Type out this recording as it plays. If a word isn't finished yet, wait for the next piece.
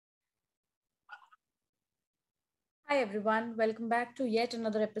Hi everyone, welcome back to yet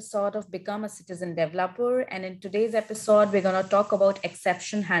another episode of Become a Citizen Developer. And in today's episode, we're going to talk about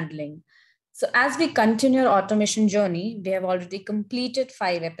exception handling. So, as we continue our automation journey, we have already completed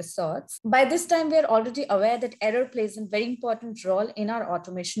 5 episodes. By this time, we are already aware that error plays a very important role in our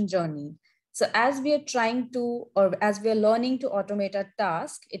automation journey. So, as we are trying to, or as we are learning to automate a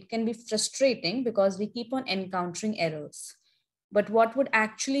task, it can be frustrating because we keep on encountering errors. But what would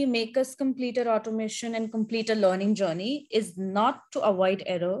actually make us complete our automation and complete a learning journey is not to avoid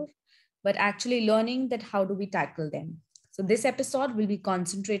error, but actually learning that how do we tackle them. So this episode will be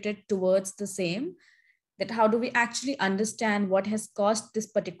concentrated towards the same, that how do we actually understand what has caused this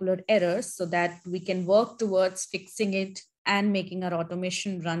particular error so that we can work towards fixing it and making our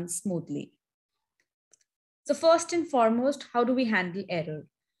automation run smoothly. So first and foremost, how do we handle error?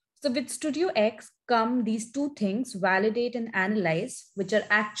 So with StudioX come these two things, validate and analyze, which are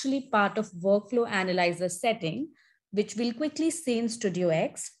actually part of workflow analyzer setting, which we'll quickly see in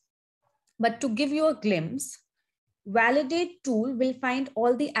StudioX. But to give you a glimpse, validate tool will find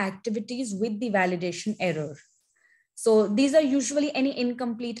all the activities with the validation error. So these are usually any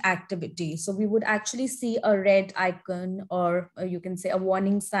incomplete activity. So we would actually see a red icon or you can say a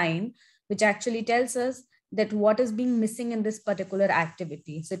warning sign, which actually tells us that what is being missing in this particular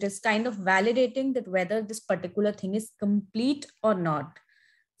activity. So it is kind of validating that whether this particular thing is complete or not.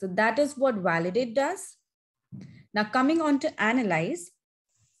 So that is what validate does. Now coming on to analyze.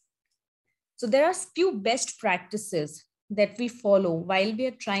 So there are few best practices that we follow while we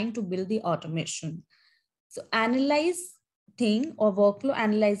are trying to build the automation. So analyze thing or workflow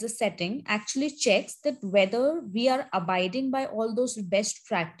analyzer setting actually checks that whether we are abiding by all those best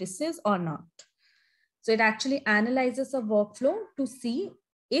practices or not. So it actually analyzes a workflow to see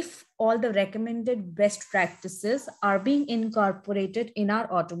if all the recommended best practices are being incorporated in our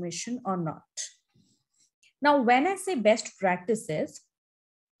automation or not. Now, when I say best practices,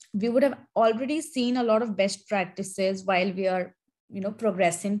 we would have already seen a lot of best practices while we are,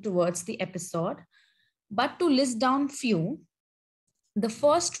 progressing towards the episode. But to list down few, the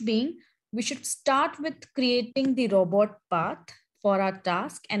first being, we should start with creating the robot path for our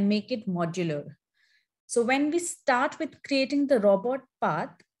task and make it modular. So when we start with creating the robot path,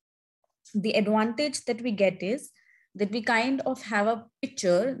 the advantage that we get is that we kind of have a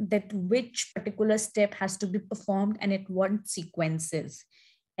picture that which particular step has to be performed and at what sequences,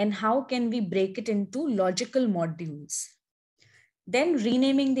 and how can we break it into logical modules. Then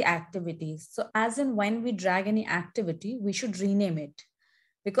renaming the activities. So as in when we drag any activity, we should rename it,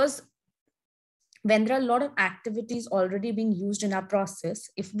 because when there are a lot of activities already being used in our process,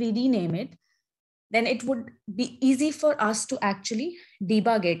 if we rename it, then it would be easy for us to actually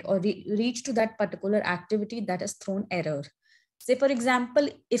debug it or reach to that particular activity that has thrown error. Say, for example,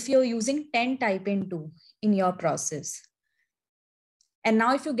 if you're using 10 type into in your process, and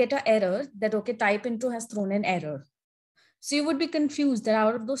now if you get an error that, okay, type into has thrown an error. So you would be confused that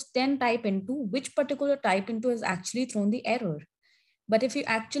out of those 10 type into, which particular type into has actually thrown the error. But if you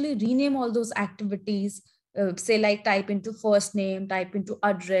actually rename all those activities, say like type into first name, type into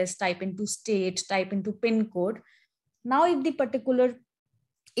address, type into state, type into pin code. Now, if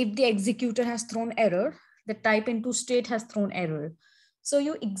the executor has thrown error, the type into state has thrown error. So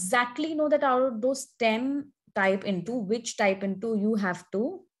you exactly know that out of those 10 type into, which type into you have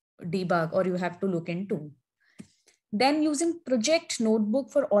to debug or you have to look into. Then using project notebook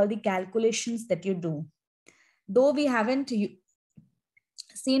for all the calculations that you do. Though we haven't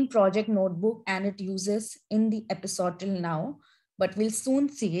seen project notebook and it uses in the episode till now, but we'll soon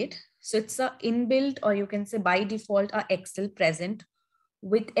see it. So it's a inbuilt, or you can say by default, a Excel present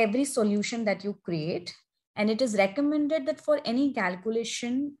with every solution that you create. And it is recommended that for any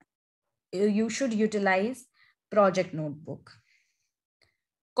calculation, you should utilize project notebook.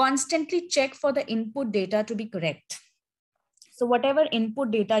 Constantly check for the input data to be correct. So whatever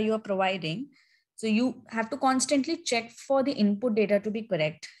input data you are providing, so you have to constantly check for the input data to be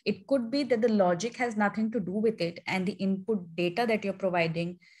correct. It could be that the logic has nothing to do with it and the input data that you're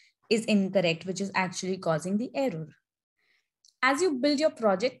providing is incorrect, which is actually causing the error. As you build your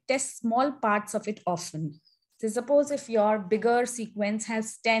project, test small parts of it often. So suppose if your bigger sequence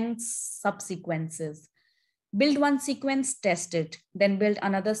has 10 subsequences, build one sequence, test it, then build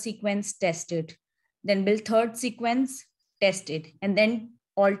another sequence, test it, then build third sequence, test it, and then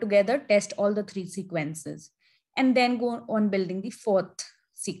altogether test all the 3 sequences, and then go on building the 4th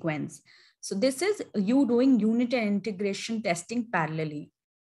sequence. So this is you doing unit and integration testing parallelly.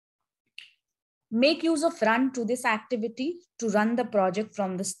 Make use of run to this activity to run the project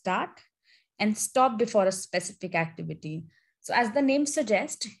from the start and stop before a specific activity. So as the name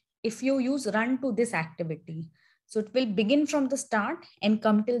suggests, if you use run to this activity, So it will begin from the start and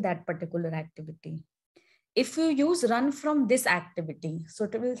come till that particular activity. If you use run from this activity, so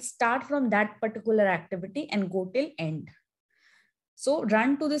it will start from that particular activity and go till end. So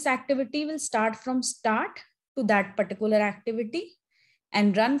run to this activity will start from start to that particular activity,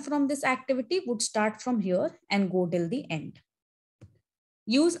 and run from this activity would start from here and go till the end.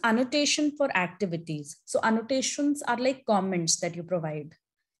 Use annotation for activities. So annotations are like comments that you provide.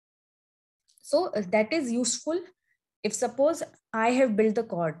 So that is useful if suppose I have built the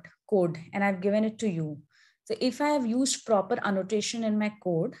code and I've given it to you. So if I have used proper annotation in my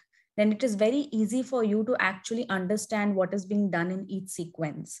code, then it is very easy for you to actually understand what is being done in each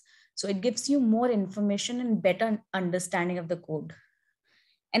sequence. So it gives you more information and better understanding of the code.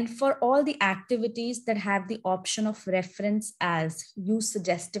 And for all the activities that have the option of reference as, use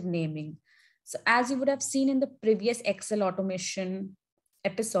suggestive naming. So as you would have seen in the previous Excel automation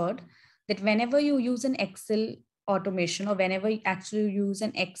episode, that whenever you use an Excel automation or whenever you actually use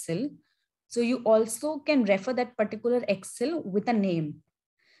an Excel, so you also can refer that particular Excel with a name.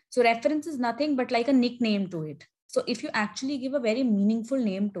 So reference is nothing but like a nickname to it. So if you actually give a very meaningful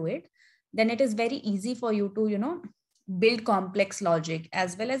name to it, then it is very easy for you to, build complex logic,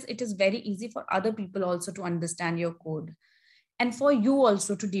 as well as it is very easy for other people also to understand your code and for you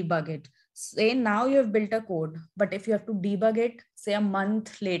also to debug it. Say now you have built a code, but if you have to debug it, say a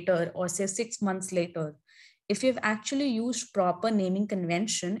month later or say 6 months later, if you've actually used proper naming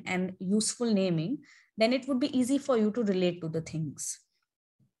convention and useful naming, then it would be easy for you to relate to the things.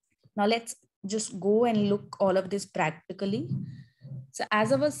 Now let's just go and look all of this practically. So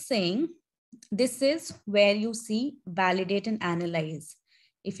as I was saying, this is where you see validate and analyze.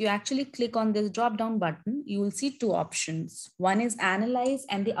 If you actually click on this drop down button, you will see two options. One is analyze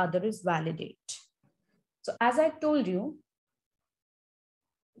and the other is validate. So as I told you,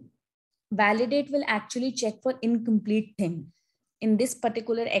 validate will actually check for incomplete thing. In this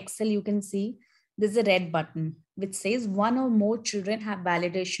particular Excel, you can see there's a red button which says one or more children have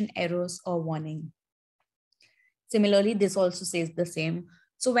validation errors or warning. Similarly, this also says the same.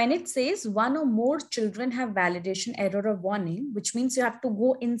 So when it says one or more children have validation error or warning, which means you have to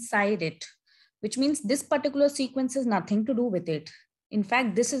go inside it, which means this particular sequence has nothing to do with it. In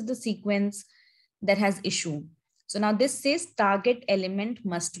fact, this is the sequence that has issue. So now this says target element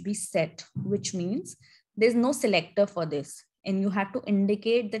must be set, which means there's no selector for this. And you have to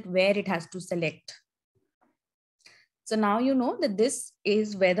indicate that where it has to select. So now you know that this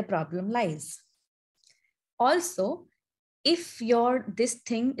is where the problem lies. Also, if this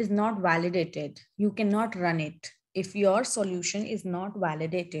thing is not validated, you cannot run it. If your solution is not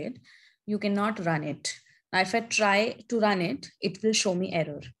validated, you cannot run it. Now, if I try to run it, it will show me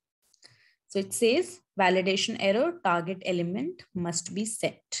error. So it says validation error, target element must be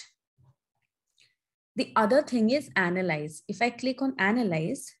set. The other thing is analyze. If I click on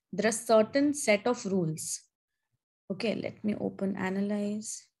analyze, there are certain set of rules. Okay, let me open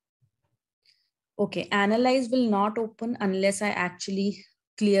analyze. Okay, analyze will not open unless I actually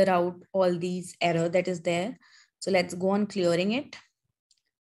clear out all these error that is there. So let's go on clearing it.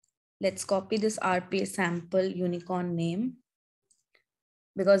 Let's copy this RPA sample unicorn name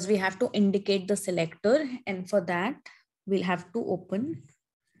because we have to indicate the selector, and for that we'll have to open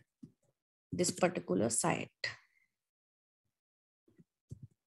this particular site.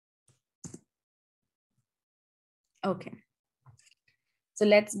 Okay. So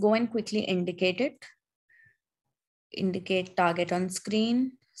let's go and quickly indicate it. Indicate target on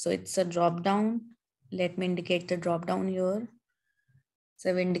screen. So it's a drop down. Let me indicate the drop down here. So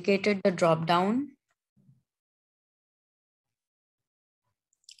I've indicated the drop down.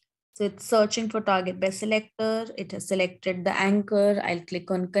 So it's searching for target by selector. It has selected the anchor. I'll click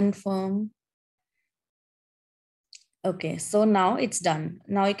on confirm. Okay, so now it's done.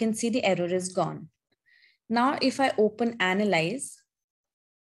 Now you can see the error is gone. Now if I open analyze,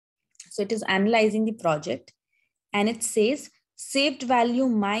 so it is analyzing the project and it says saved value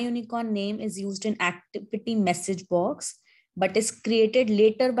my unicorn name is used in activity message box, but is created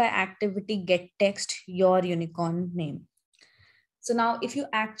later by activity get text your unicorn name. So now if you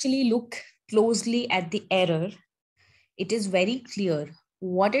actually look closely at the error, it is very clear.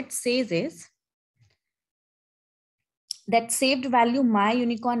 What it says is that saved value my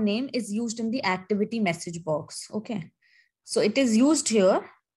unicorn name is used in the activity message box. Okay. So it is used here,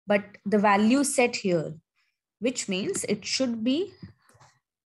 but the value set here, which means it should be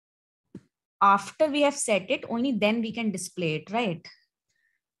after we have set it, only then we can display it, right?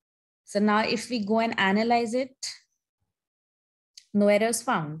 So now if we go and analyze it, no errors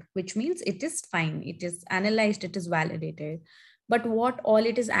found, which means it is fine. It is analyzed, it is validated. But what all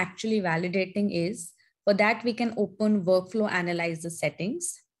it is actually validating is For that, we can open workflow analyzer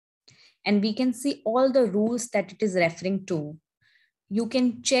settings and we can see all the rules that it is referring to. You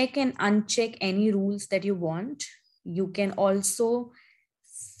can check and uncheck any rules that you want. You can also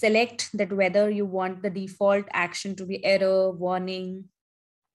select that whether you want the default action to be error, warning,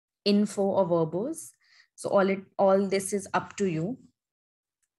 info, or verbose. So all this is up to you.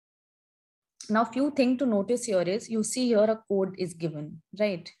 Now, few thing to notice here is you see here a code is given,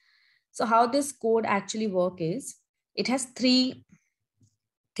 right? So how this code actually work is it has three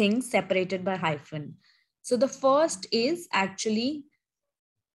things separated by hyphen. So the first is actually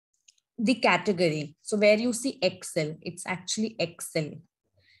the category. So where you see Excel, it's actually Excel.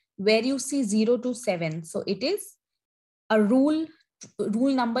 Where you see 0 to 7, so it is a rule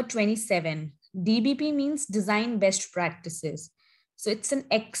number 27. DBP means design best practices. So it's an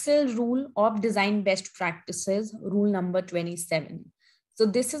Excel rule of design best practices, rule number 27. So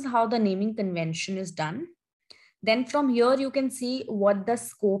this is how the naming convention is done. Then from here, you can see what the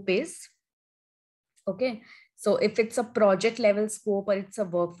scope is. Okay. So if it's a project level scope or it's a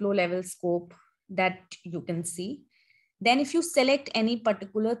workflow level scope, that you can see. Then if you select any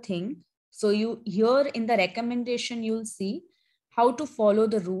particular thing, so you here in the recommendation, you'll see how to follow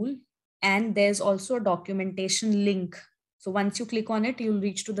the rule. And there's also a documentation link. So once you click on it, you'll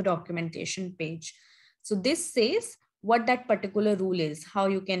reach to the documentation page. So this says what that particular rule is, how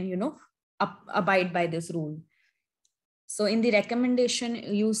you can, abide by this rule. So in the recommendation,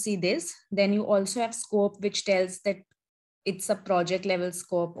 you see this. Then you also have scope, which tells that it's a project level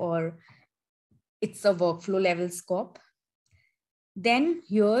scope or it's a workflow level scope. Then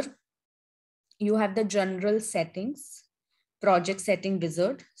here you have the general settings, project setting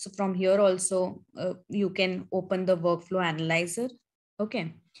wizard. So from here also you can open the workflow analyzer.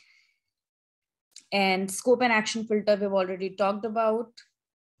 Okay. And scope and action filter we've already talked about.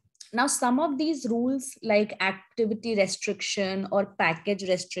 Now, some of these rules like activity restriction or package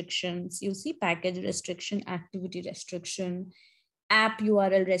restrictions, you see package restriction, activity restriction, app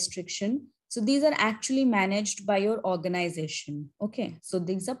URL restriction. So these are actually managed by your organization. Okay. So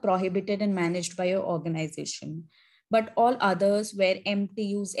these are prohibited and managed by your organization. But all others where empty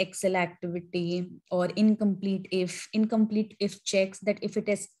use Excel activity or incomplete if checks that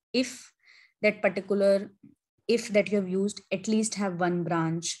if that particular if that you have used at least have one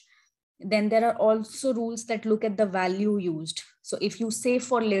branch. Then there are also rules that look at the value used. So if you save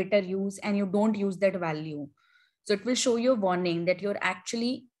for later use and you don't use that value, so it will show you a warning that you're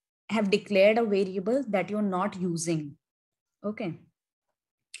actually have declared a variable that you're not using. Okay.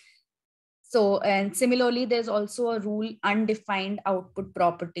 So, and similarly, there's also a rule undefined output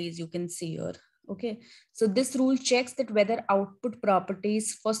properties you can see here. Okay. So this rule checks that whether output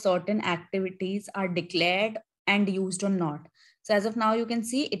properties for certain activities are declared and used or not. So as of now, you can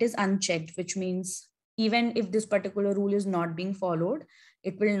see it is unchecked, which means even if this particular rule is not being followed,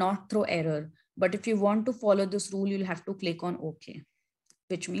 it will not throw error. But if you want to follow this rule, you'll have to click on OK,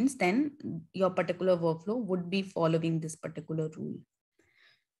 which means then your particular workflow would be following this particular rule.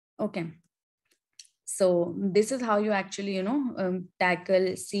 Okay. So this is how you actually,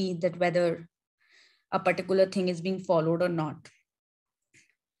 see that whether a particular thing is being followed or not.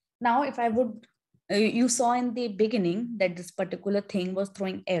 Now, if I would, you saw in the beginning that this particular thing was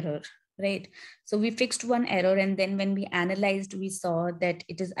throwing error, right? So we fixed one error, and then when we analyzed, we saw that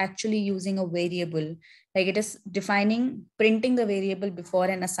it is actually using a variable, like it is printing the variable before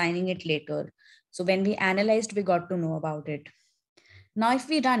and assigning it later. So when we analyzed, we got to know about it. Now, if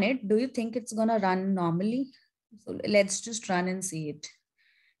we run it, do you think it's going to run normally? So let's just run and see it.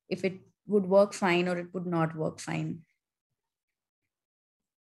 If it would work fine or it would not work fine.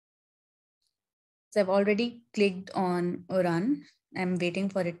 So I've already clicked on run. I'm waiting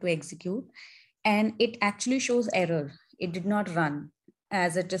for it to execute. And it actually shows error. It did not run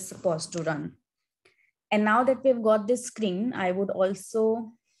as it is supposed to run. And now that we've got this screen, I would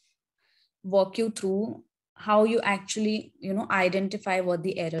also walk you through how you actually, identify what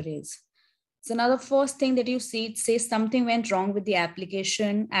the error is. So now the first thing that you see, it says something went wrong with the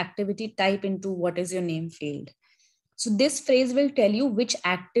application activity, type into what is your name field. So this phrase will tell you which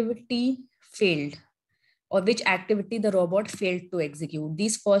activity failed or which activity the robot failed to execute.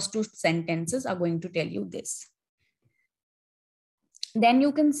 These first two sentences are going to tell you this. Then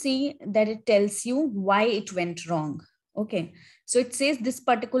you can see that it tells you why it went wrong. Okay, so it says this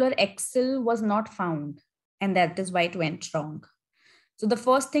particular Excel was not found and that is why it went wrong. So the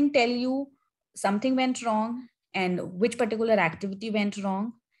first thing tell you something went wrong and which particular activity went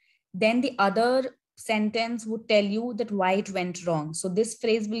wrong. Then the other sentence would tell you that why it went wrong. So this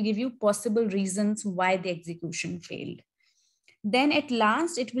phrase will give you possible reasons why the execution failed. Then at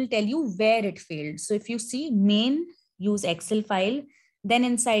last, it will tell you where it failed. So if you see main, use Excel file, then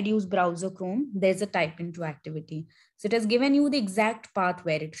inside use browser Chrome, there's a type into activity. So it has given you the exact path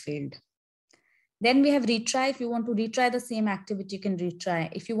where it failed. Then we have retry. If you want to retry the same activity, you can retry.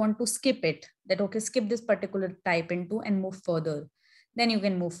 If you want to skip it, that okay, skip this particular type into and move further, then you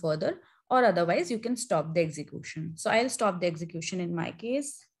can move further, or otherwise you can stop the execution. So I'll stop the execution in my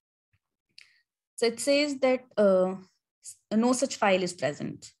case. So it says that no such file is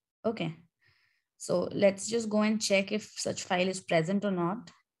present. Okay. So let's just go and check if such file is present or not.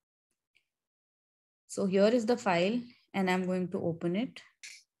 So here is the file and I'm going to open it.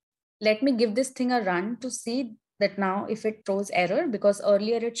 Let me give this thing a run to see that now if it throws error, because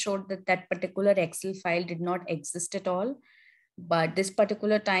earlier it showed that that particular Excel file did not exist at all. But this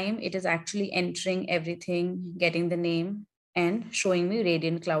particular time, it is actually entering everything, getting the name and showing me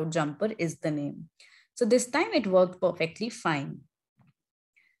Radiant Cloud Jumper is the name. So this time it worked perfectly fine.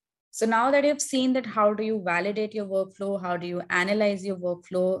 So now that you've seen that how do you validate your workflow, how do you analyze your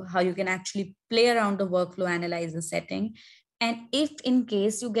workflow, how you can actually play around the workflow, analyze the setting. And if in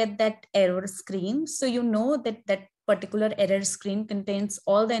case you get that error screen, so you know that that particular error screen contains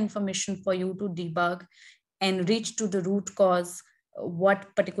all the information for you to debug and reach to the root cause,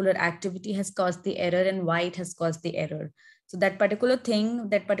 what particular activity has caused the error and why it has caused the error. So that particular thing,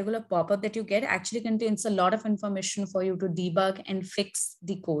 that particular pop-up that you get actually contains a lot of information for you to debug and fix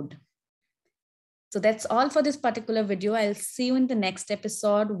the code. So that's all for this particular video. I'll see you in the next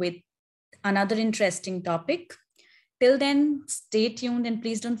episode with another interesting topic. Till then, stay tuned and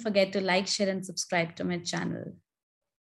please don't forget to like, share, and subscribe to my channel.